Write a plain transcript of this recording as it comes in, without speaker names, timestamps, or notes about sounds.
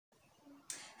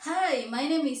Hi, my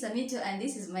name is Amito and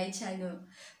this is my channel.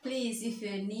 Please, if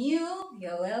you're new,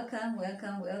 you're welcome.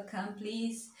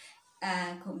 Please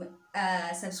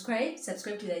subscribe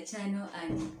to the channel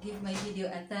and give my video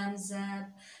a thumbs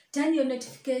up. Turn your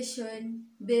notification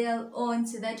bell on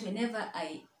so that whenever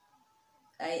I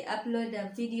upload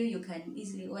a video, you can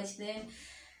easily watch them.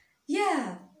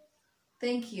 Yeah,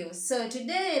 thank you. So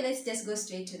today, let's just go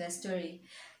straight to the story.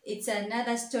 It's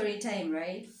another story time,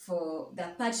 right? For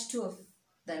the part 2 of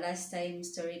the last time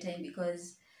story time,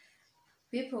 because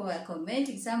people were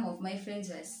commenting. Some of my friends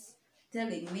were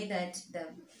telling me that the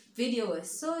video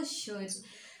was so short,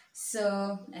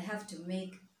 so I have to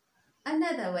make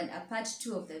another one, a part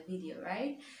 2 of the video,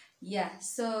 right? Yeah,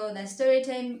 so the story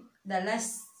time, the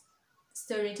last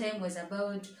story time was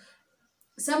about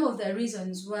some of the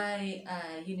reasons why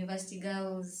university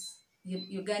girls,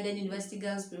 Ugandan university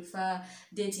girls prefer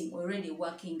dating already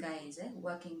working guys,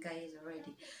 working guys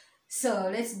already. So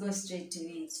let's go straight to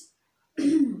it.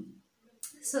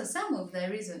 So some of the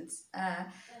reasons,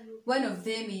 one of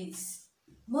them is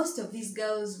most of these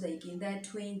girls, like in their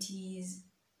 20s,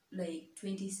 like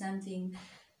 20 something,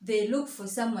 they look for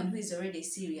someone who is already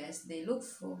serious. They look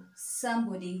for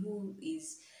somebody who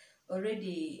is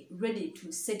already ready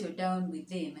to settle down with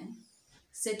them,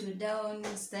 settle down,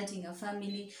 starting a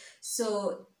family.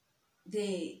 So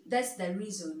that's the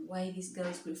reason why these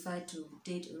girls prefer to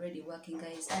date already working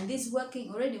guys. And these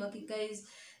already working guys,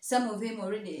 some of them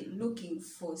already looking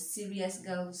for serious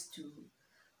girls to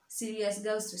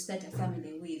start a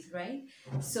family with, right?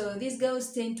 So these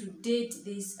girls tend to date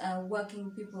these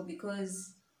working people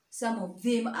because some of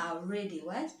them are already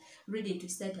ready to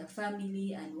start a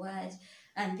family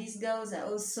and these girls are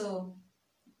also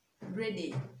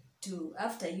ready to,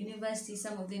 after university,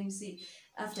 some of them say,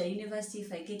 after university,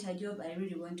 if I get a job, I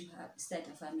really want to start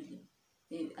a family.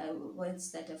 I want to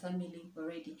start a family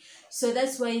already. So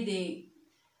that's why they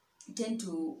tend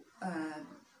to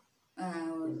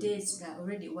date the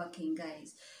already working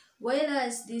guys.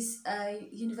 Whereas these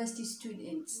university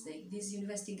students, like these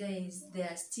university guys, they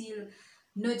are still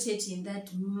not yet in that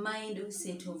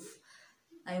mindset of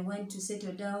I want to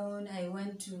settle down, I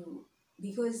want to,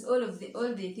 because all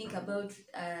they think about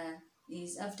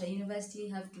is after university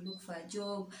have to look for a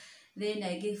job, then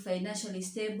I get financially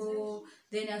stable,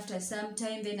 then after some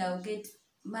time then I'll get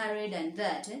married and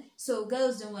that. So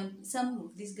some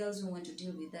of these girls don't want to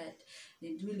deal with that.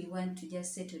 They really want to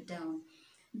just settle down.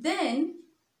 Then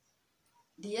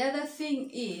the other thing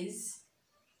is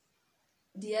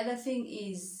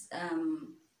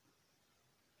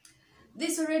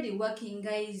these already working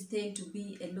guys tend to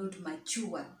be a lot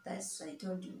mature. That's I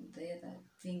told you the other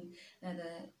thing.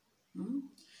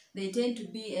 They tend to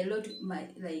be a lot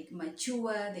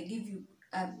mature. They give you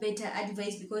better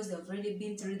advice because they've already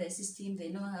been through the system. They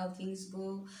know how things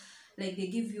go. Like they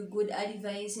give you good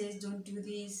advices. Don't do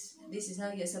this. This is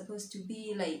how you're supposed to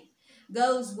be. Like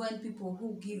girls want people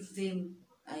who give them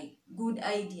like good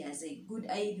ideas, like good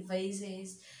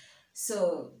advices.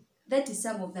 So that is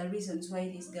some of the reasons why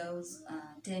these girls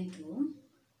tend to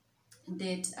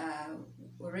date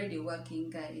already working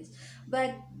guys.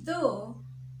 But though,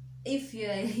 if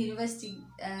you're a university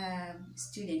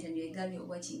student and you're a girl, you're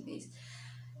watching this,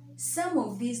 some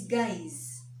of these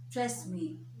guys, trust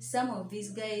me, some of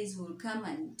these guys will come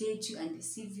and date you and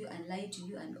deceive you and lie to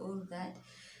you and all that,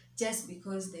 just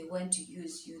because they want to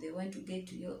use you. They want to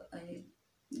get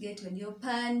on your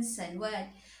pants and what.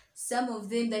 Some of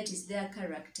them, that is their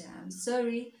character. I'm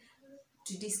sorry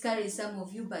to discourage some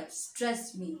of you, but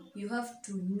trust me, you have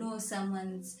to know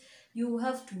study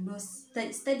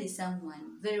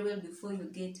someone very well before you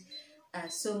get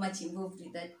so much involved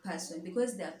with that person,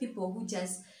 because there are people who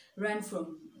just run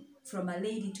from a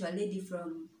lady to a lady,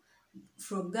 from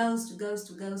girls to girls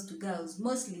to girls to girls.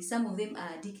 Mostly some of them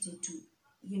are addicted to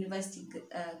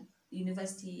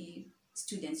university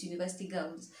students, university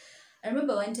girls. I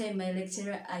remember one time my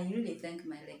lecturer, I really thank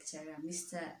my lecturer,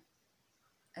 Mr.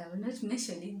 I will not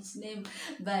mention his name,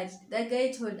 but that guy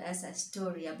told us a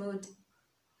story about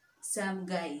some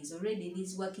guys, already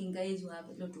these working guys who have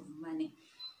a lot of money.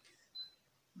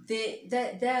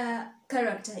 Their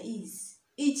character is,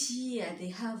 each year they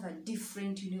have a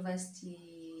different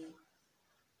university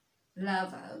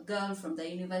lover, girl from the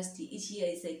university. Each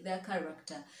year is like their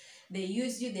character. They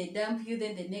use you, they dump you,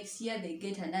 then the next year they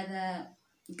get another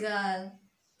girl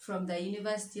from the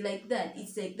university, like that.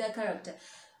 It's like their character.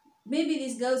 Maybe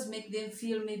these girls make them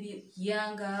feel maybe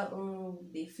younger, or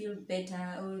they feel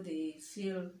better, or they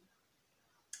feel,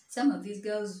 some of these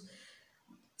girls,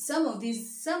 some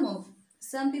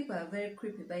people are very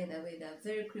creepy, by the way. They're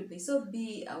very creepy. So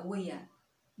be aware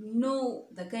know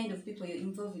the kind of people you're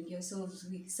involving yourselves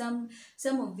with. Some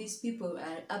of these people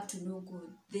are up to no good.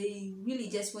 They really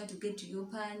just want to get to your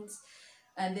pants,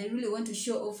 and they really want to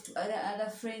show off to other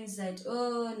friends that,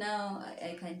 oh, now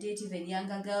I can date even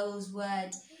younger girls,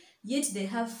 what. Yet they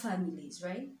have families,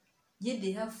 right? Yet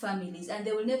they have families, and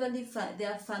they will never leave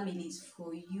their families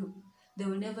for you. They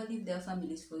will never leave their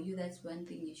families for you. That's one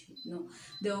thing you should know.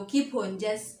 They will keep on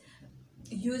just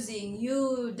using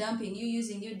you, dumping you,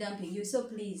 using you, dumping you. So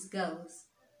please, girls,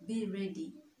 be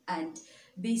ready and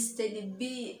be steady,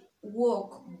 be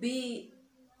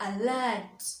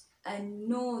alert, and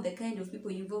know the kind of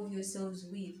people you involve yourselves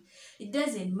with. It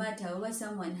doesn't matter what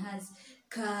someone has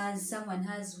cars, someone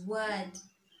has what,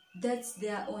 that's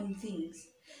their own things.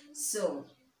 So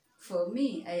for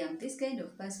me, I am this kind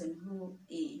of person who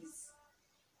is,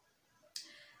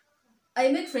 I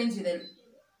make friends with a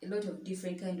lot of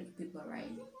different kind of people,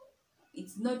 right?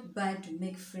 It's not bad to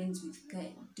make friends with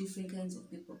different kinds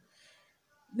of people.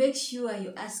 Make sure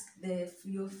you ask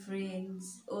your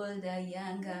friends, older,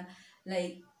 younger,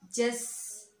 like,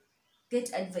 just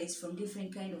get advice from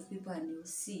different kind of people, and you'll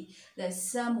see that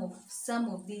some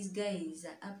of these guys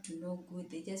are up to no good.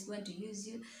 They just want to use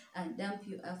you and dump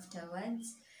you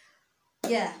afterwards.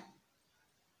 Yeah,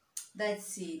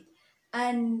 that's it.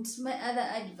 And my other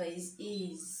advice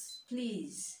is,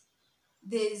 please,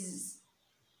 there's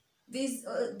these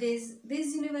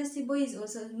university boys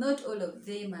also, not all of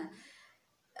them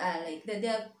are like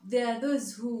that. There are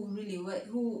those who really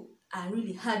who are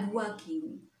really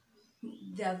hardworking.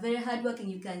 They are very hardworking.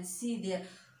 You can see there.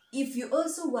 If you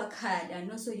also work hard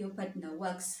and also your partner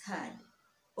works hard,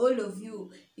 all of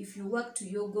you, if you work to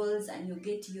your goals and you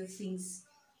get your things,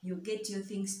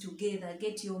 together,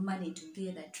 get your money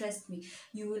together, trust me,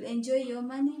 you will enjoy your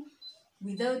money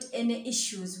without any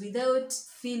issues, without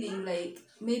feeling like,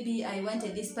 maybe I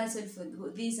wanted this person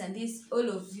for this and this. All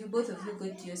of you, both of you,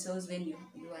 got to yourselves when you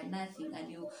are nothing,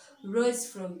 and you rose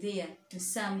from there to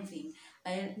something.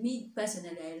 Me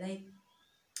personally, I like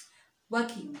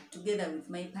working together with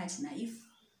my partner. If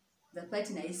the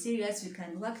partner is serious, we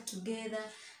can work together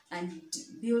and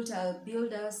build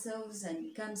ourselves and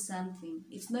become something.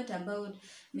 It's not about,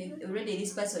 maybe already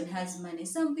this person has money.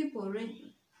 Some people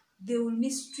already, they will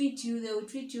mistreat you, they will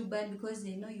treat you bad because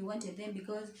they know you wanted them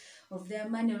because of their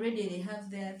money. Already they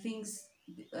have their things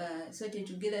sorted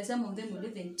together. Some of them will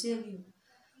even tell you,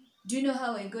 do you know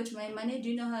how I got my money? Do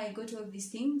you know how I got all these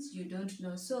things? You don't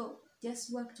know. So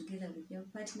just work together with your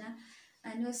partner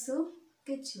and also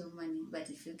get your money. But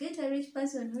if you get a rich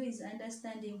person who is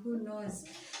understanding, who knows,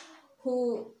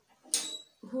 who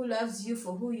loves you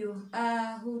for who you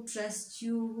are, who trusts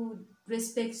you, who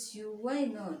respects you, why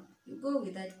not? You go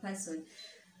with that person.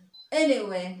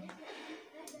 Anyway,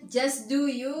 just do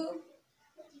you.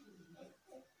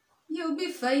 You'll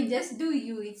be fine. Just do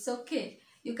you. It's okay.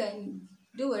 You can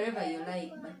do whatever you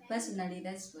like. But personally,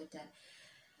 that's what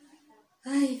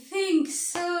I think.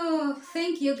 So,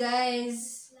 thank you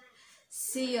guys.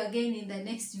 See you again in the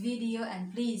next video.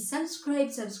 And please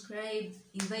subscribe.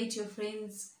 Invite your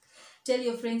friends. Tell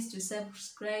your friends to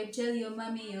subscribe. Tell your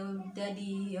mommy, your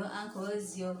daddy, your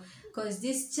uncles, because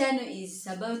this channel is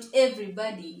about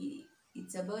everybody.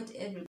 It's about everybody.